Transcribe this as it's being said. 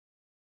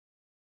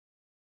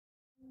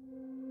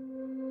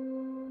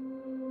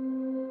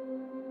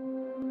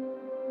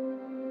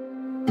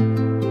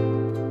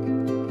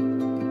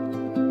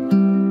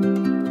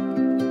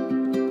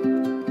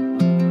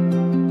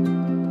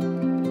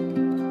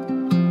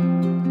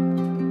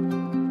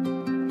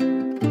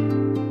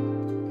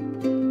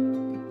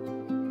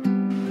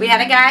We had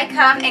a guy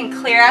come and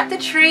clear out the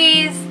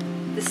trees.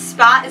 The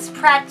spot is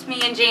prepped. Me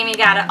and Jamie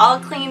got it all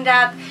cleaned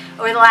up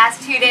over the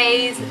last 2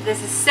 days.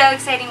 This is so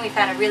exciting. We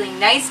found a really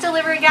nice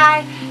delivery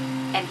guy,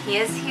 and he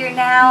is here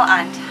now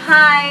on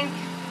time,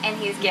 and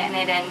he's getting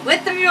it in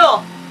with the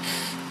mule.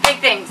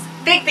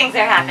 Big things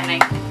are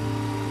happening.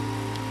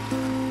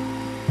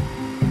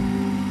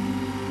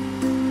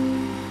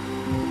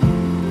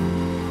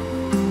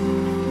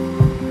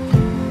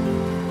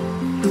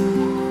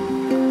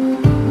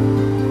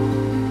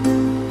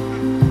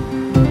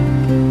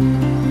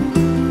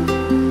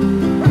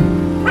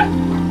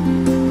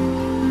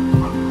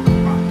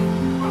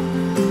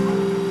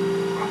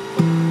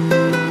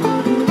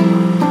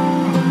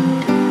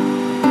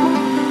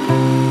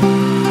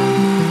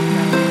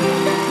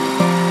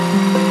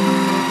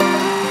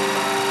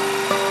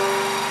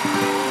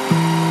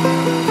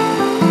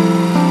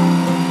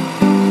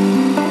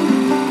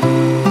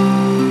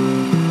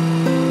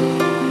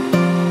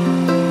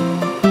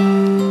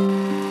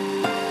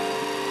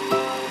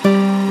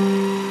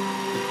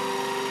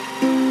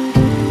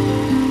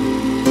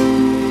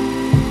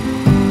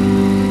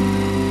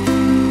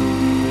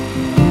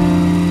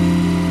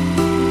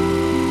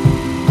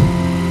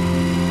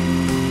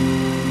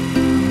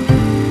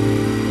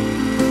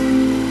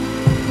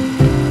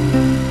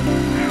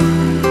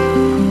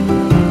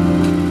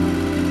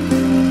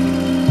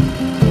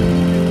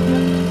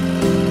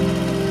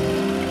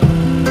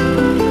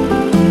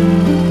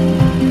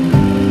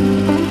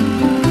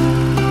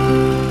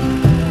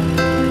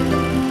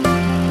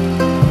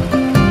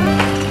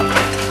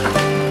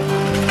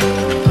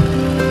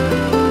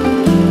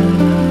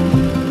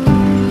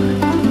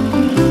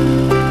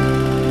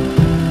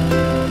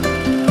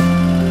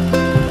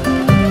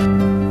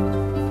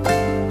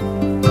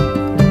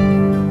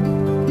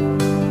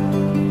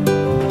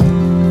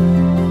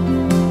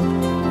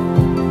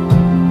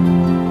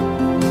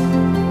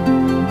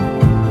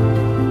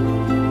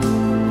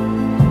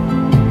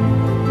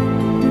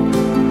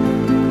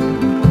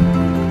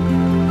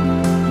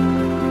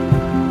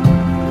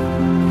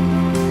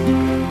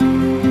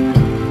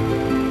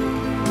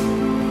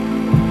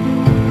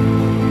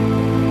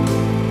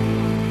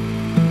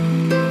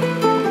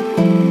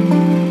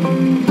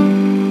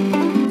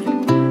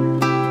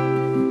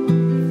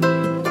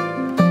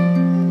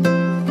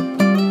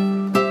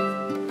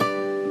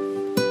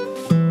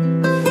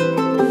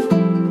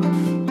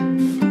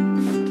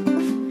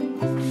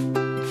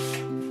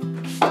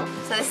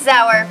 This is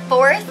our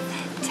 4th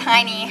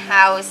tiny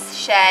house,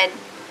 shed,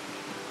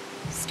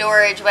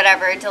 storage,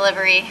 whatever,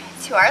 delivery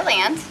to our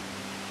land.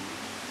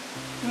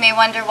 You may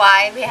wonder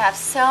why we have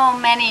so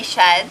many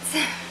sheds.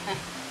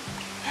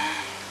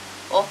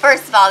 Well,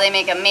 first of all, they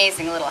make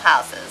amazing little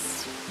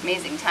houses,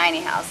 amazing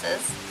tiny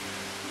houses.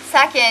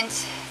 Second,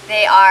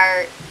 they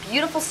are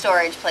beautiful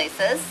storage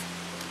places.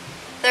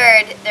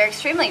 Third, they're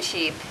extremely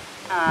cheap.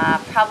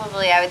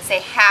 Probably, I would say,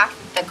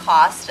 half the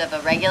cost of a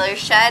regular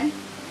shed,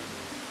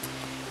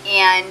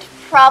 and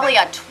probably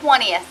a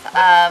 20th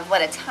of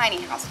what a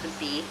tiny house would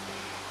be.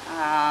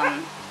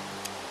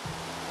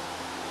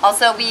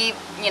 Also,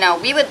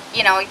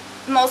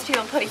 most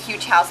people put a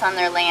huge house on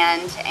their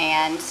land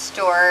and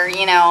store,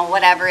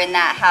 whatever in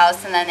that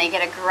house, and then they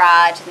get a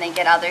garage and they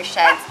get other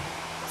sheds.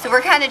 So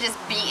we're kind of just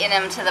beating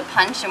them to the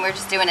punch, and we're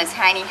just doing a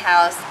tiny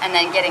house and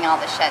then getting all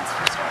the sheds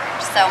for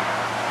storage. So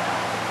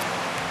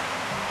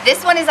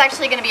this one is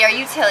actually going to be our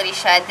utility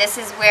shed. This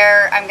is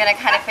where I'm going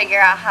to kind of figure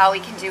out how we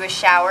can do a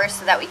shower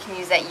so that we can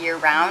use that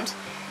year-round.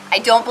 I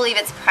don't believe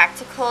it's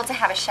practical to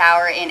have a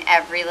shower in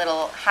every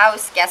little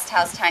house, guest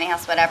house, tiny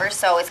house, whatever,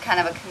 so it's kind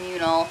of a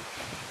communal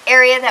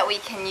area that we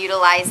can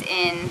utilize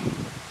in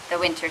the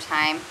winter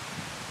time,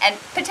 and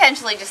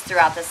potentially just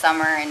throughout the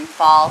summer and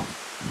fall,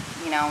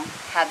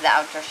 have the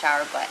outdoor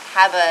shower, but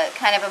have a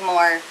kind of a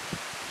more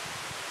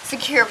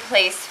secure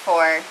place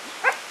for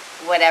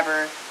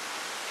whatever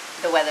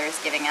the weather is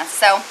giving us.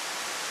 So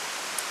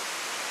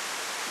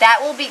that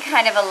will be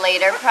kind of a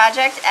later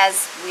project,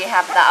 as we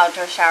have the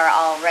outdoor shower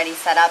already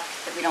set up,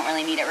 that we don't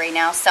really need it right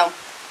now. So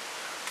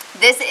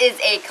this is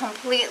a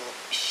complete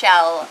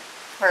shell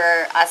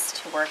for us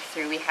to work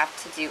through. We have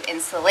to do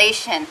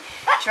insulation,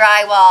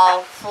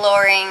 drywall,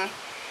 flooring.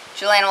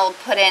 Juliana will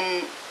put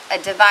in a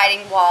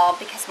dividing wall,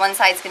 because one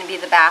side is going to be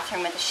the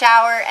bathroom with a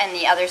shower, and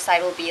the other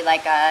side will be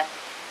like a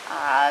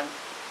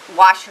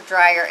washer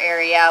dryer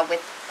area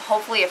with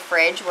hopefully a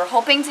fridge. We're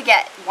hoping to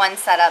get one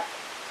setup,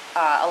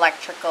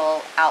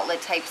 electrical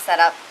outlet type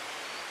setup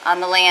on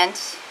the land,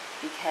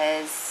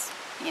 because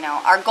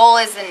our goal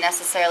isn't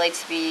necessarily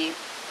to be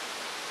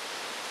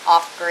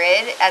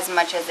off-grid as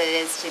much as it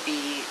is to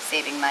be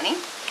saving money.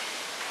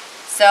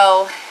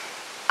 So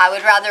I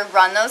would rather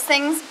run those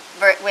things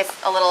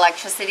with a little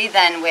electricity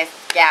than with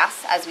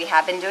gas, as we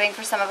have been doing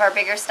for some of our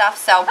bigger stuff.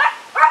 So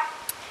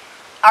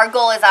our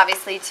goal is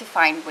obviously to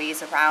find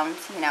ways around.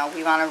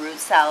 We want a root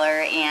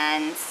cellar,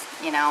 and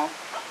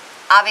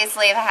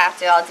obviously if I have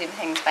to, I'll do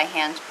things by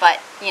hand, but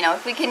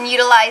if we can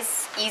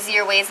utilize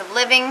easier ways of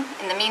living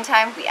in the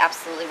meantime, we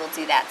absolutely will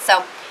do that.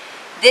 So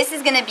This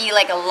is gonna be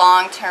like a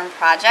long-term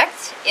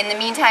project. In the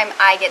meantime,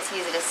 I get to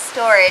use it as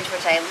storage,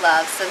 which I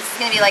love. So this is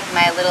gonna be like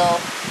my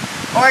little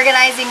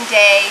organizing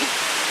day.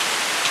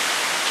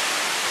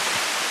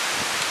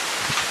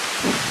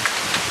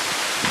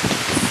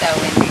 So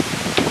windy.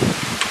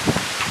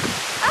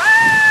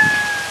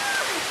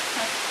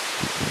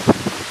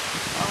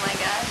 Oh my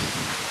gosh.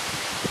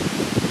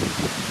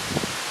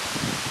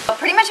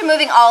 Pretty much I'm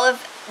moving all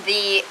of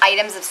the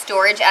items of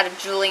storage out of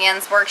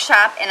Julianne's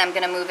workshop, and I'm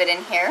gonna move it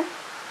in here.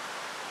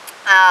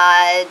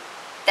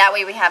 That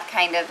way we have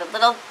kind of a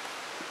little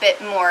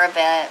bit more of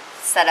a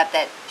setup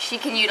that she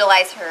can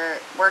utilize her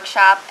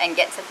workshop and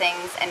get to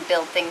things and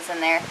build things in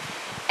there.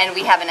 And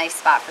we have a nice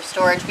spot for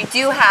storage. We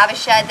do have a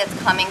shed that's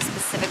coming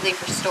specifically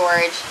for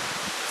storage.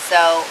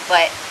 So,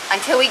 but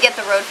until we get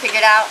the road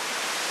figured out,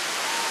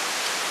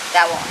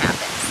 that won't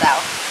happen. So.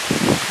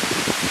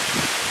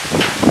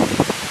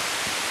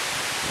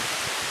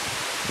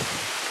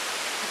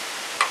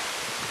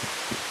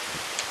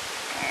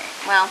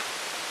 Alright, well,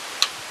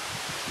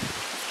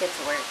 let's get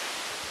to work.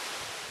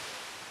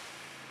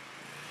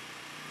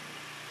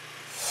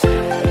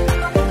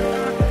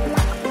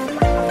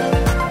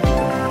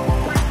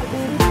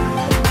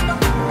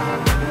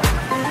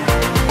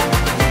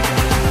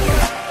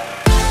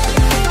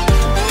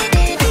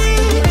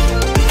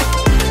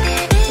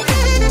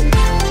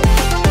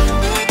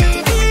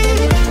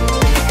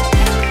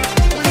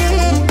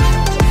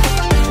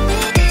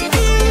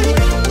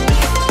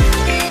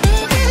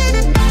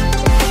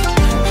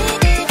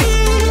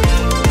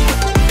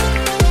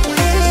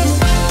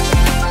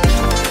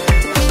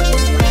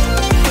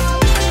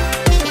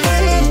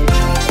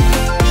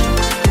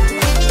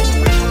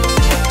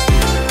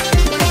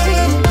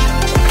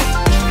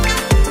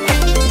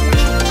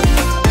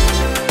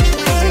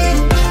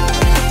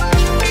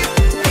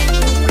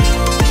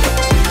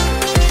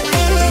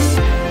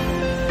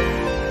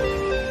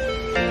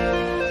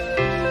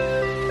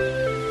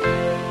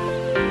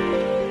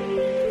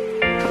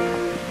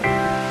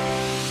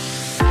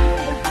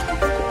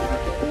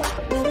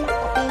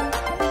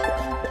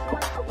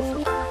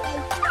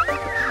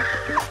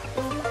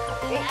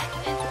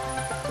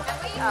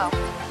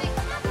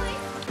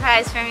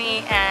 Surprise for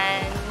me,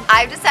 and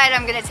I've decided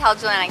I'm going to tell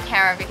Julianne on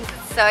camera because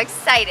it's so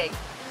exciting.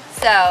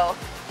 So,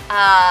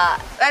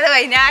 by the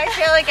way, now I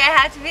feel like I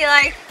have to be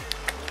like,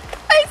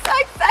 I'm so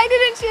excited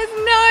and she has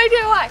no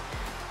idea why.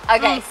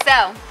 Okay,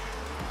 so,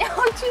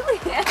 oh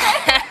Julianne.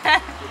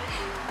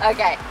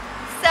 Okay,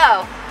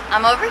 so,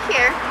 I'm over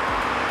here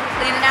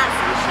cleaning out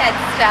some shed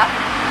stuff,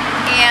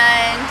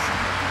 and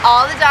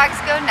all the dogs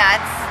go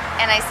nuts,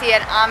 and I see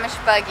an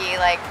Amish buggy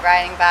like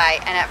riding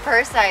by, and at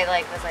first I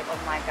was like, oh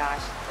my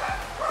gosh.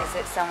 Is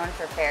it someone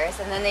for Ferris?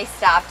 And then they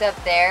stopped up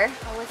there.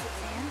 Oh, was it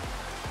Sam?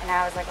 And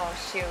I was like, oh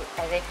shoot,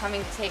 are they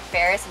coming to take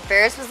Ferris? And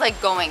Ferris was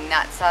like going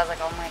nuts. So I was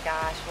like, oh my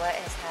gosh, what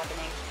is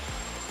happening?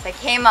 So I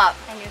came up.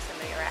 I knew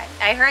somebody arrived.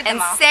 I heard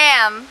them all. And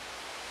Sam,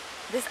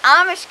 this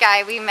Amish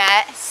guy we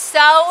met,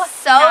 so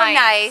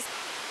nice.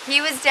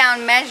 He was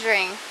down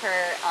measuring for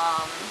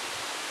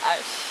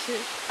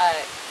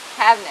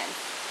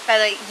cabinets. By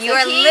the way, you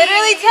are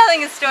literally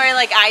telling a story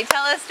like I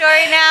tell a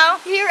story now.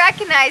 He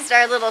recognized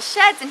our little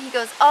sheds and he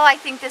goes, oh, I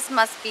think this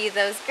must be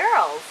those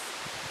girls.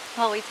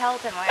 Well, we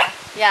told him where.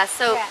 Yeah,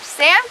 so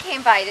Sam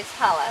came by to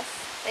tell us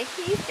that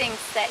he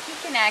thinks that he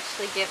can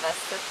actually give us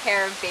a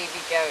pair of baby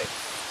goats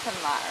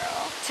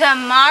tomorrow.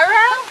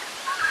 Tomorrow?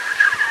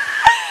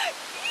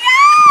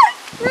 Yes!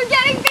 We're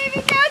getting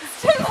baby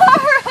goats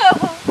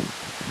tomorrow!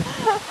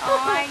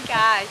 Oh my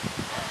gosh.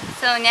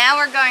 So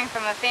now we're going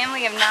from a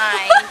family of 9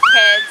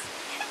 kids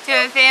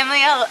to a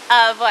family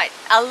of what,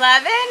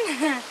 11?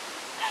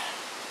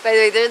 By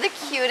the way, they're the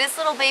cutest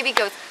little baby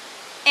goats.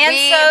 And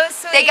so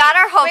sweet. They got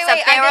our hopes up.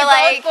 They were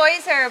like, both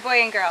boys or a boy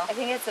and girl? I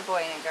think it's a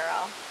boy and a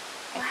girl.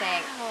 I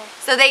think. Wow.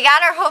 So they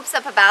got our hopes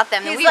up about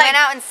them. And we like, went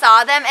out and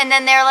saw them, and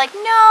then they're like,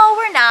 no,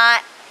 we're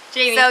not.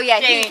 Jamie, so yeah,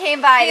 Jamie, he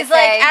came by he's to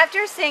say, like,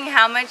 after seeing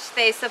how much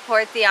they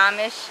support the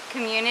Amish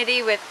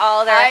community with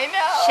all their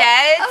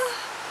sheds. Oh,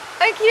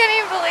 I can't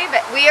even believe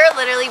it. We are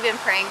literally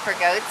been praying for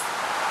goats,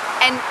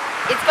 and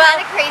it's kind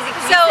of crazy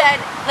because we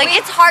said, like,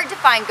 it's hard to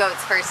find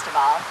goats, first of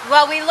all.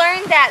 Well, we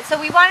learned that, so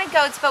we wanted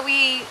goats, but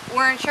we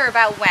weren't sure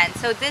about when.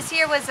 So this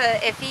year was a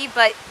iffy,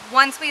 but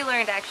once we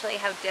learned actually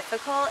how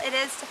difficult it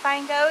is to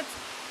find goats,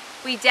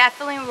 we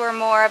definitely were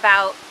more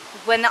about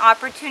when the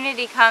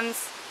opportunity comes,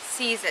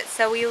 seize it.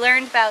 So we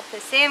learned about the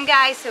Sam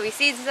guy, so we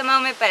seized the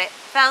moment, but it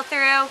fell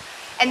through.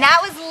 And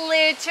that was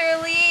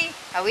literally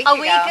a week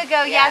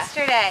ago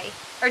yesterday,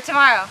 or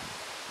tomorrow.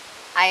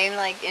 I am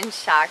like in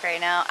shock right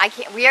now. I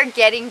can't. We are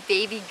getting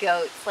baby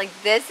goats. Like,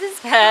 this is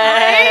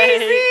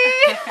crazy.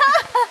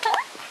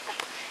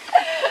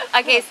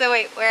 Okay, so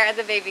wait, where are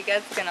the baby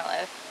goats gonna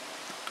live?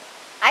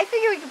 I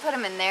figure we can put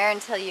them in there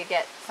until you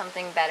get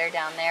something better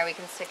down there. We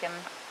can stick them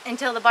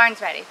until the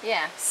barn's ready.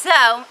 Yeah.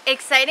 So,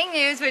 exciting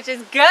news, which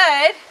is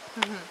good.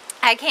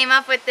 I came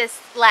up with this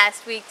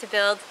last week to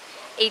build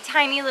a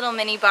tiny little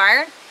mini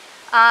barn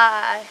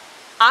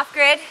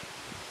off-grid.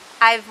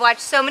 I've watched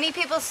so many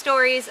people's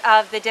stories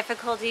of the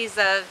difficulties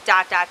of ...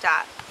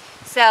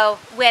 So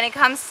when it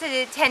comes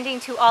to tending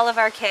to all of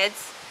our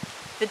kids,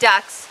 the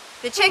ducks,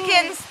 the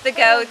chickens, the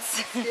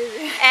goats,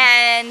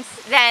 and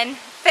then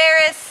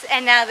Ferris,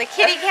 and now the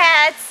kitty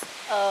cats,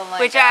 Oh my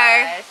which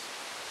gosh. are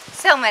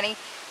so many.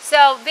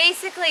 So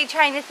basically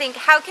trying to think,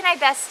 how can I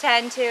best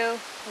tend to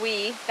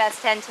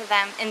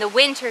them in the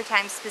winter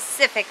time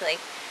specifically.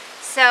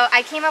 So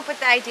I came up with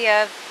the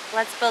idea of,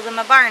 let's build them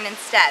a barn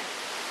instead.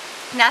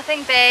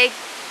 Nothing big,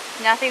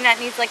 nothing that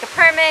needs like a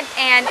permit,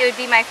 and it would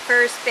be my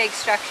first big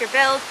structure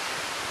build.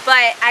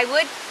 But I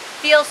would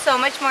feel so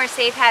much more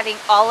safe having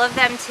all of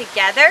them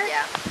together.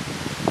 Yeah.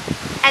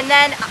 And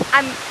then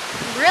I'm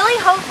really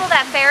hopeful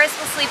that Ferris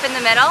will sleep in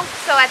the middle.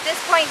 So at this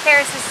point,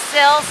 Ferris is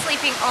still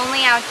sleeping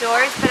only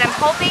outdoors, but I'm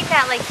hoping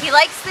that, like, he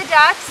likes the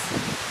ducks.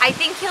 I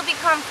think he'll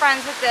become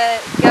friends with the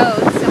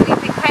goats. So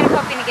we've been kind of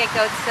hoping to get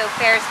goats so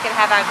Ferris could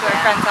have outdoor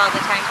friends all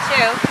the time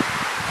too.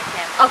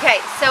 Okay,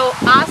 so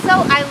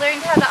also I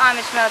learned how the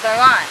Amish mow their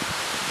lawn.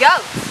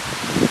 Goats.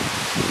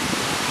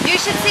 You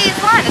should see his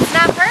lawn. It's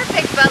not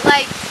perfect, but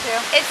like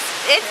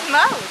it's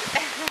mowed.